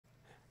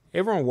Hey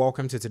everyone,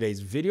 welcome to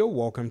today's video.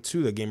 Welcome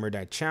to the Gamer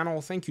Dad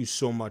channel. Thank you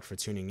so much for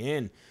tuning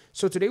in.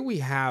 So today we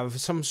have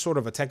some sort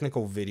of a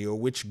technical video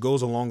which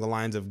goes along the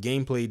lines of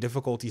gameplay,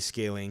 difficulty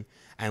scaling,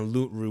 and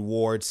loot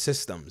reward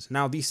systems.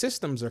 Now these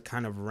systems are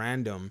kind of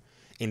random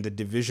in the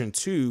Division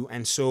 2,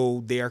 and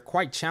so they are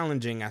quite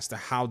challenging as to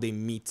how they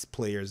meet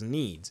players'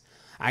 needs.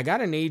 I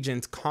got an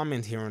agent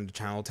comment here on the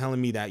channel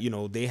telling me that,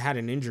 they had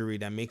an injury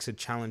that makes it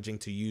challenging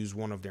to use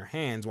one of their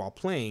hands while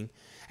playing.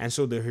 And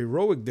so the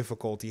heroic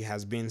difficulty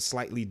has been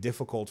slightly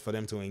difficult for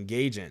them to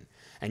engage in.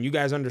 And you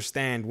guys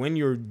understand when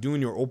you're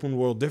doing your open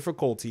world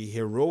difficulty,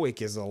 heroic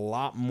is a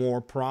lot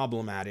more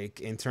problematic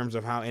in terms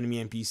of how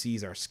enemy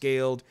NPCs are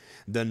scaled,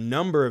 the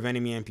number of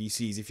enemy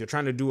NPCs. If you're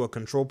trying to do a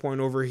control point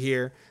over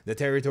here, the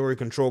territory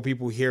control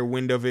people hear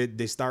wind of it,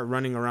 they start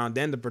running around,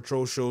 then the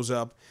patrol shows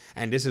up,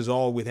 and this is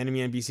all with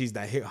enemy NPCs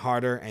that hit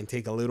harder and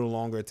take a little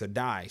longer to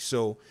die.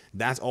 So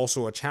that's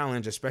also a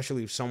challenge,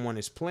 especially if someone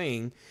is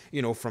playing,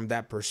 from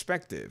that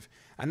perspective.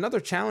 Another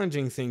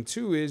challenging thing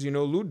too is,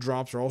 loot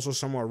drops are also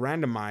somewhat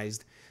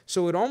randomized.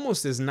 So it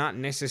almost is not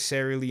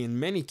necessarily in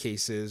many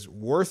cases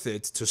worth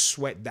it to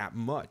sweat that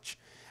much.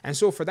 And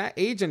so for that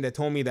agent that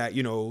told me that,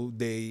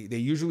 they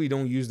usually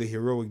don't use the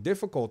heroic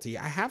difficulty,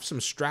 I have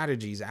some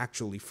strategies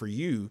actually for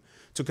you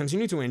to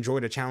continue to enjoy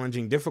the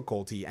challenging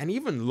difficulty and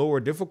even lower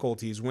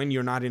difficulties when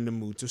you're not in the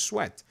mood to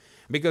sweat.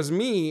 Because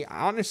me,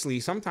 honestly,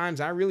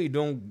 sometimes I really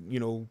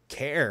don't,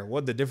 care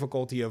what the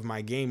difficulty of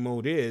my game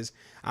mode is.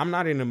 I'm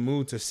not in the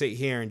mood to sit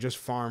here and just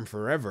farm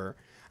forever.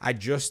 I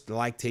just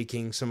like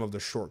taking some of the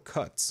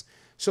shortcuts.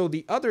 So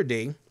the other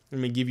day, let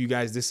me give you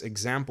guys this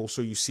example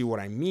so you see what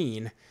I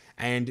mean.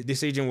 And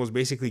this agent was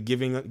basically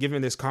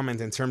giving this comment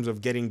in terms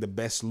of getting the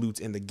best loot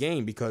in the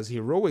game, because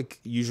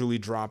heroic usually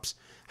drops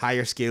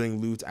higher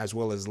scaling loot as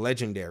well as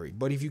legendary.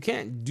 But if you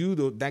can't do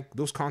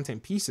those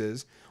content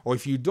pieces, or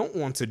if you don't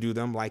want to do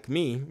them like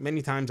me,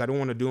 many times I don't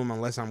want to do them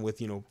unless I'm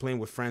with, playing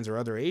with friends or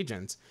other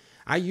agents,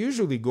 I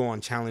usually go on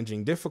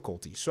challenging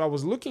difficulty. So I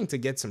was looking to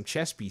get some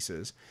chess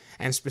pieces,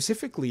 and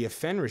specifically a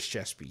Fenris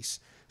chess piece.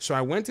 So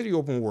I went to the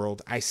open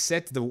world. I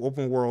set the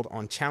open world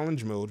on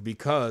challenge mode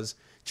because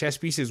chess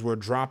pieces were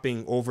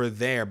dropping over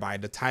there by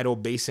the tidal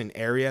basin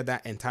area,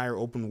 that entire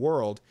open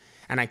world.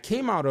 And I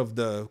came out of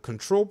the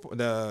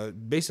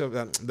base of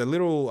the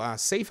little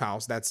safe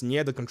house that's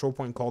near the control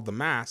point called the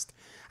mast.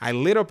 I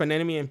lit up an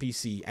enemy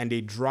NPC and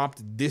they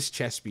dropped this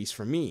chess piece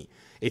for me.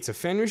 It's a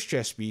Fenris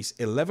chess piece,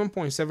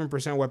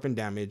 11.7% weapon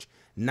damage,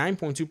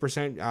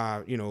 9.2%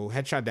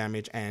 headshot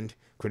damage, and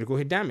critical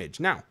hit damage.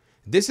 Now,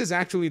 this is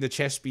actually the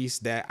chess piece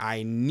that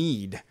I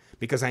need,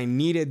 because I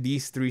needed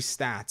these three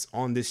stats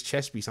on this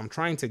chess piece. I'm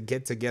trying to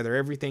get together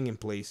everything in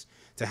place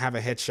to have a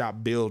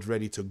headshot build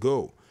ready to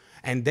go.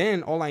 And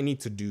then all I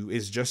need to do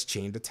is just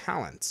chain the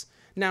talents.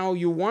 Now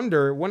you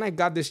wonder, when I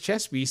got this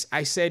chess piece,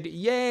 I said,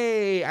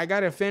 yay, I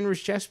got a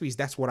Fenris chess piece.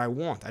 That's what I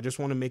want. I just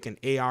want to make an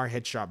AR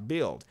headshot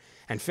build.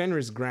 And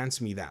Fenris grants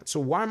me that. So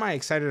why am I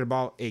excited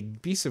about a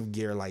piece of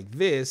gear like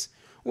this,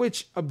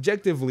 which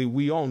objectively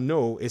we all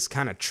know is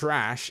kind of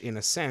trash in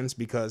a sense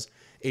because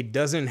it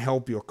doesn't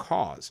help your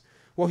cause?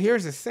 Well,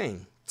 here's the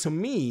thing. To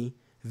me,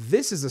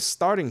 this is a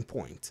starting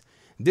point.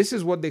 This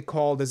is what they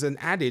call, there's an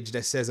adage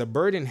that says a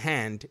bird in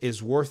hand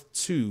is worth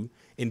two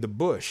in the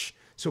bush.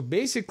 So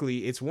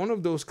basically, it's one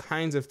of those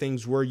kinds of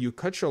things where you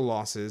cut your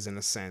losses in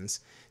a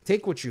sense,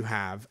 take what you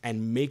have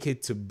and make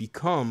it to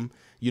become,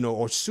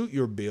 or suit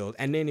your build.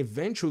 And then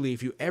eventually,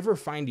 if you ever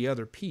find the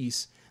other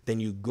piece, then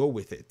you go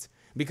with it.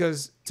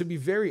 Because to be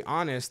very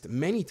honest,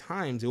 many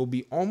times it will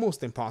be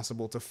almost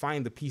impossible to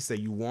find the piece that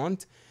you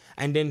want.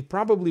 And then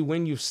probably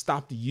when you've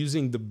stopped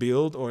using the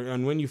build,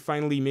 and when you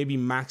finally maybe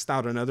maxed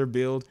out another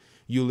build,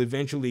 you'll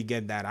eventually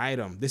get that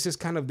item. This is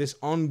kind of this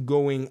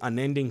ongoing,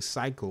 unending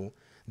cycle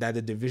that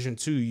the Division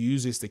 2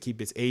 uses to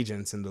keep its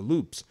agents in the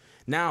loops.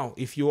 Now,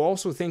 if you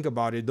also think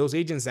about it, those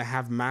agents that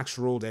have max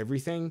rolled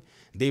everything,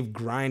 they've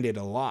grinded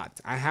a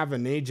lot. I have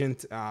an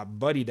agent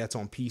buddy that's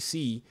on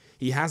PC.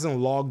 He hasn't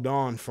logged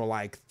on for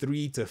like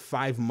 3 to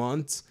 5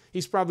 months.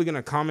 He's probably going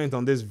to comment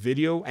on this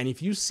video. And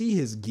if you see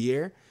his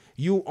gear,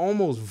 you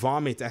almost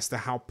vomit as to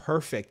how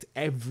perfect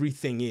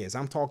everything is.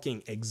 I'm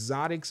talking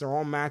exotics are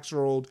all max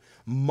rolled.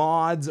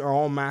 Mods are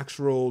all max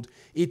rolled.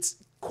 It's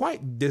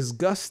quite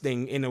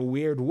disgusting in a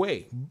weird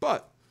way,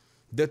 but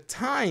the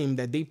time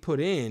that they put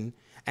in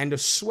and the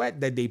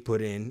sweat that they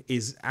put in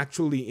is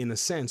actually, in a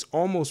sense,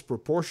 almost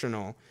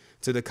proportional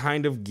to the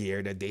kind of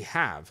gear that they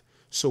have.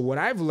 So what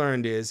I've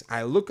learned is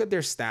I look at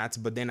their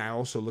stats, but then I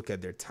also look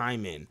at their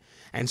time in.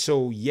 And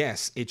so,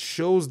 yes, it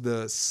shows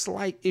the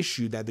slight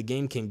issue that the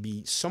game can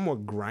be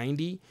somewhat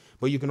grindy,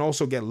 but you can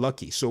also get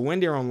lucky. So when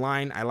they're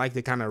online, I like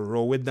to kind of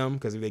roll with them,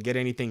 because if they get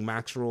anything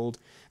max rolled,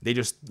 they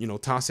just,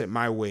 toss it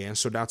my way. And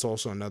so that's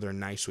also another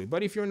nice way.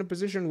 But if you're in a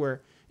position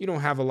where you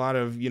don't have a lot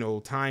of,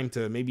 time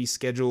to maybe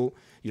schedule,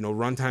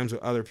 run times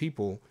with other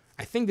people,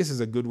 I think this is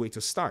a good way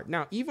to start.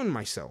 Now, even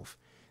myself,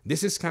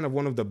 This is kind of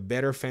one of the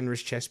better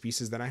Fenris chess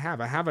pieces that I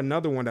have. I have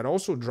another one that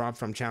also dropped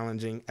from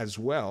challenging as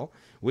well,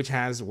 which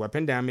has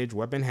weapon damage,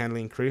 weapon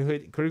handling,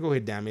 critical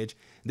hit damage.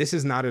 This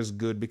is not as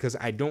good because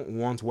I don't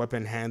want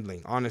weapon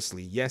handling,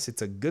 honestly. Yes,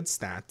 it's a good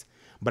stat,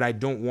 but I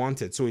don't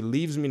want it. So it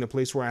leaves me in a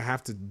place where I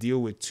have to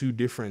deal with two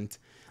different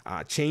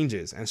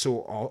changes. And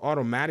so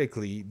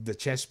automatically the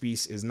chess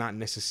piece is not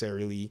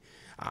necessarily,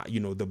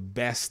 the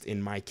best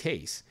in my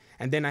case.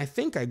 And then I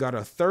think I got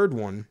a third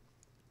one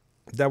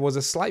that was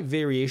a slight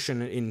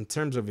variation in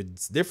terms of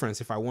its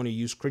difference. If I want to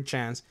use crit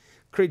chance,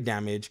 crit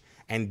damage,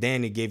 and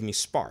then it gave me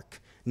spark.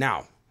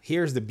 Now,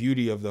 here's the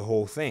beauty of the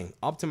whole thing.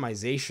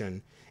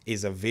 Optimization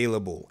is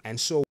available. And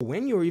so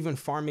when you're even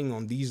farming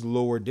on these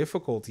lower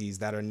difficulties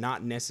that are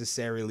not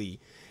necessarily,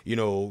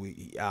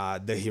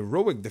 the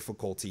heroic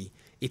difficulty,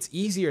 it's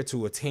easier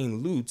to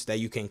attain loot that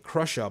you can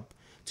crush up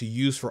to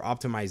use for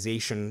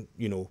optimization,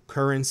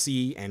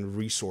 currency and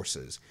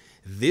resources.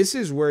 This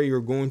is where you're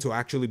going to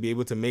actually be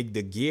able to make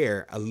the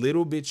gear a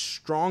little bit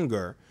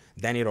stronger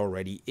than it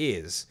already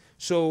is.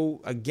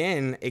 So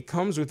again, it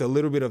comes with a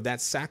little bit of that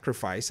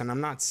sacrifice. And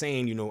I'm not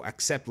saying,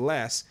 accept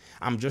less.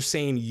 I'm just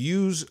saying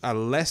use a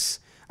less,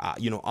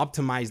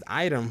 optimized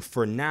item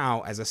for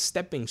now as a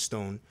stepping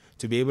stone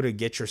to be able to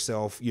get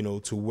yourself,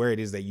 to where it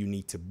is that you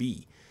need to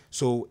be.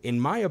 So in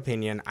my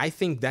opinion, I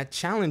think that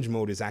challenge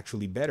mode is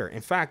actually better.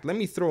 In fact, let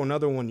me throw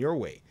another one your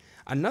way.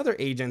 Another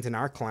agent in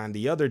our clan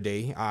the other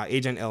day,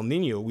 Agent El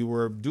Nino, we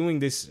were doing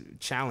this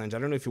challenge. I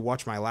don't know if you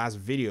watched my last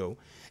video.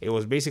 It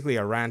was basically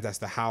a rant as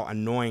to how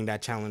annoying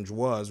that challenge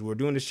was. We were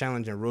doing this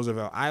challenge in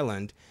Roosevelt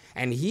Island,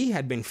 and he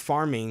had been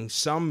farming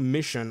some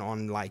mission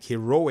on like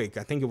heroic.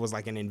 I think it was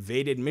like an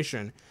invaded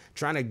mission,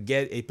 trying to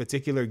get a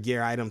particular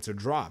gear item to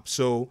drop.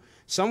 So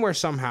somewhere,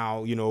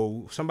 somehow,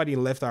 somebody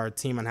left our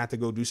team and had to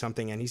go do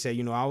something. And he said,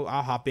 I'll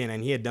hop in.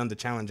 And he had done the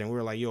challenge. And we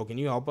were like, yo, can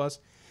you help us?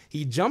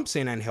 He jumps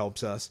in and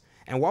helps us.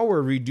 And while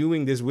we're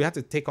redoing this, we had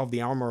to take off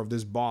the armor of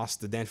this boss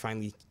to then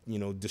finally,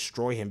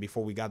 destroy him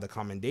before we got the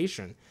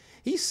commendation.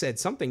 He said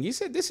something. He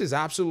said, this is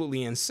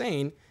absolutely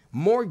insane.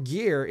 More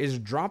gear is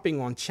dropping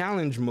on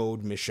challenge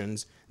mode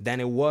missions than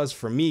it was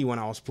for me when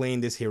I was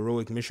playing this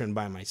heroic mission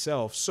by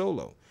myself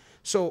solo.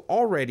 So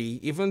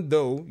already, even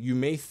though you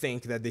may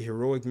think that the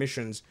heroic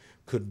missions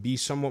could be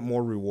somewhat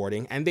more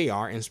rewarding, and they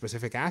are in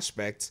specific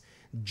aspects,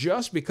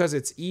 just because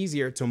it's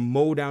easier to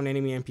mow down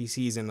enemy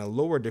NPCs in a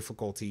lower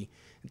difficulty,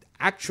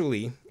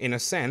 actually, in a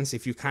sense,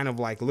 if you kind of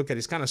like look at it,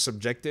 it's kind of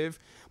subjective,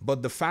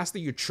 but the faster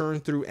you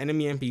churn through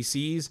enemy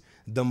NPCs,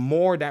 the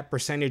more that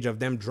percentage of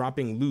them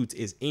dropping loot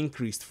is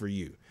increased for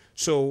you.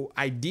 So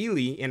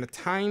ideally, in a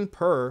time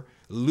per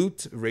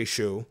loot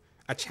ratio,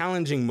 a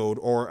challenging mode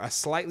or a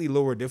slightly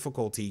lower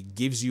difficulty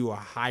gives you a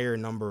higher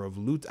number of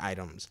loot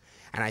items.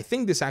 And I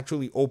think this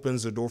actually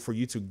opens the door for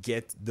you to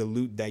get the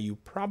loot that you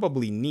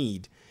probably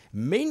need.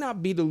 May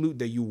not be the loot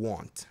that you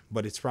want,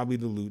 but it's probably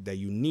the loot that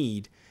you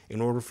need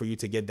in order for you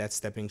to get that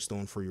stepping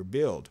stone for your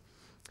build.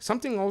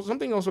 Something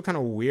also kind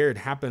of weird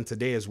happened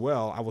today as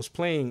well. I was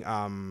playing,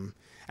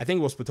 I think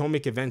it was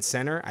Potomac Event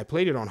Center. I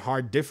played it on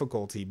hard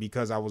difficulty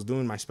because I was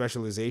doing my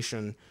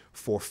specialization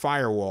for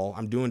firewall.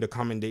 I'm doing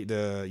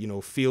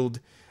the field,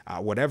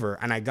 whatever,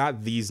 and I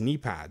got these knee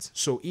pads.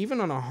 So even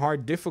on a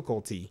hard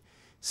difficulty,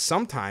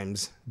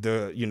 sometimes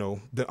the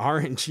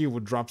RNG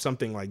would drop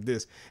something like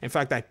this. In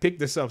fact, I picked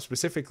this up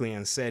specifically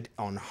and said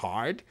on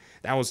hard.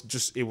 That was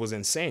just, it was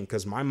insane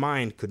because my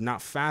mind could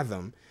not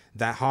fathom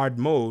that hard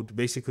mode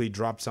basically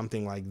dropped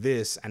something like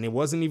this. And it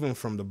wasn't even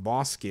from the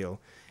boss skill.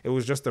 It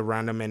was just a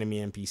random enemy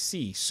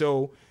NPC.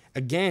 So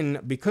again,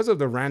 because of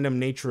the random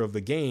nature of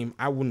the game,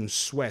 I wouldn't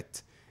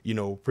sweat,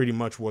 pretty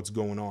much what's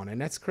going on.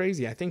 And that's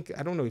crazy. I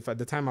don't know if at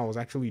the time I was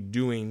actually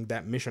doing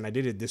that mission, I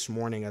did it this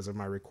morning as of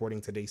my recording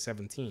today,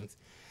 17th.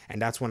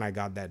 And that's when I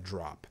got that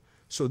drop.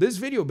 So this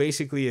video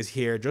basically is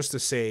here just to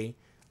say,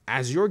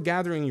 as you're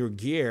gathering your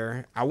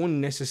gear, I wouldn't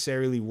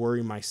necessarily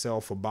worry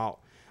myself about,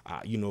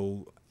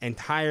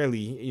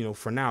 entirely,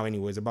 for now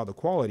anyways, about the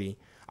quality.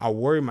 I'll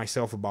worry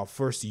myself about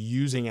first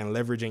using and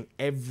leveraging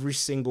every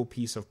single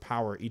piece of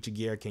power each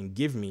gear can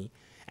give me.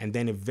 And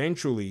then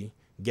eventually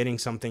getting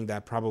something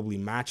that probably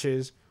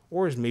matches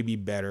or is maybe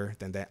better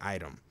than that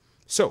item.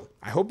 So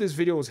I hope this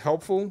video was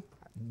helpful.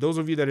 Those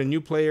of you that are new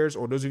players,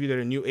 or those of you that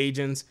are new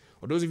agents,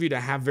 or those of you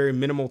that have very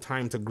minimal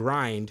time to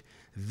grind,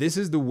 this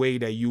is the way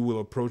that you will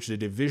approach the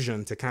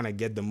division to kind of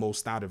get the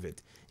most out of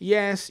it.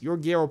 Yes, your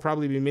gear will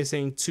probably be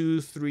missing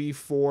 2, 3,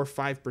 4,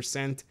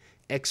 5%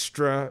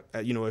 extra,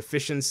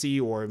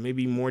 efficiency, or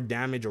maybe more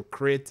damage or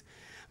crit.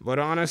 But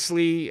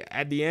honestly,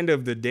 at the end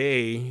of the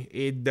day,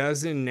 it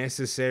doesn't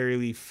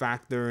necessarily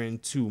factor in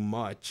too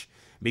much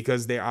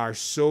because there are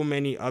so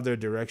many other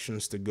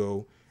directions to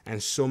go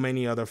and so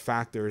many other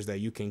factors that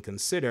you can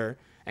consider.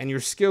 And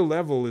your skill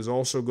level is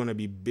also going to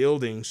be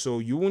building, so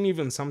you won't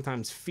even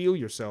sometimes feel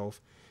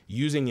yourself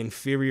using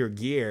inferior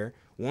gear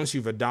once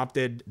you've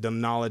adopted the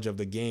knowledge of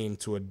the game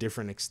to a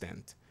different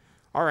extent.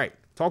 All right,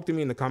 talk to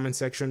me in the comment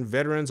section.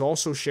 Veterans,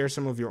 also share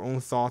some of your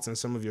own thoughts and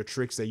some of your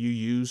tricks that you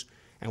use,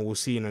 and we'll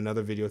see you in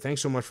another video.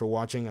 Thanks so much for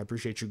watching. I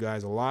appreciate you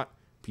guys a lot.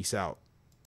 Peace out.